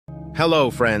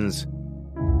Hello, friends.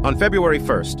 On February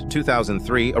 1st,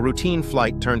 2003, a routine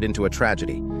flight turned into a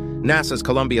tragedy. NASA's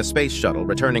Columbia Space Shuttle,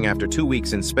 returning after 2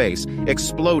 weeks in space,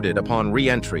 exploded upon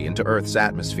re-entry into Earth's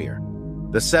atmosphere.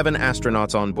 The 7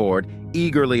 astronauts on board,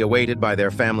 eagerly awaited by their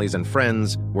families and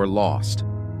friends, were lost.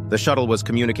 The shuttle was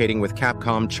communicating with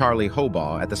Capcom Charlie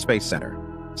Hobaugh at the Space Center.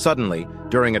 Suddenly,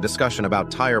 during a discussion about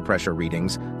tire pressure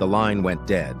readings, the line went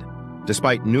dead.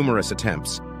 Despite numerous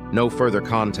attempts, no further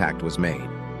contact was made.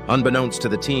 Unbeknownst to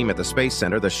the team at the Space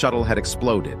Center, the shuttle had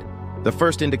exploded. The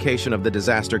first indication of the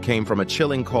disaster came from a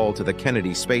chilling call to the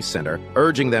Kennedy Space Center,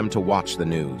 urging them to watch the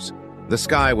news. The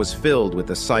sky was filled with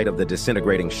the sight of the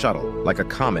disintegrating shuttle, like a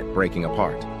comet breaking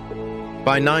apart.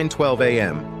 By 9:12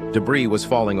 a.m., debris was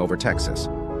falling over Texas.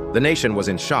 The nation was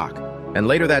in shock, and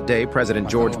later that day, President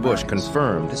George Bush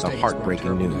confirmed the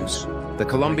heartbreaking news. The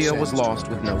Columbia was lost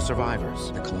with no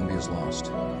survivors. The Columbia is lost.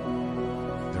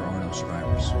 There are no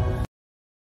survivors.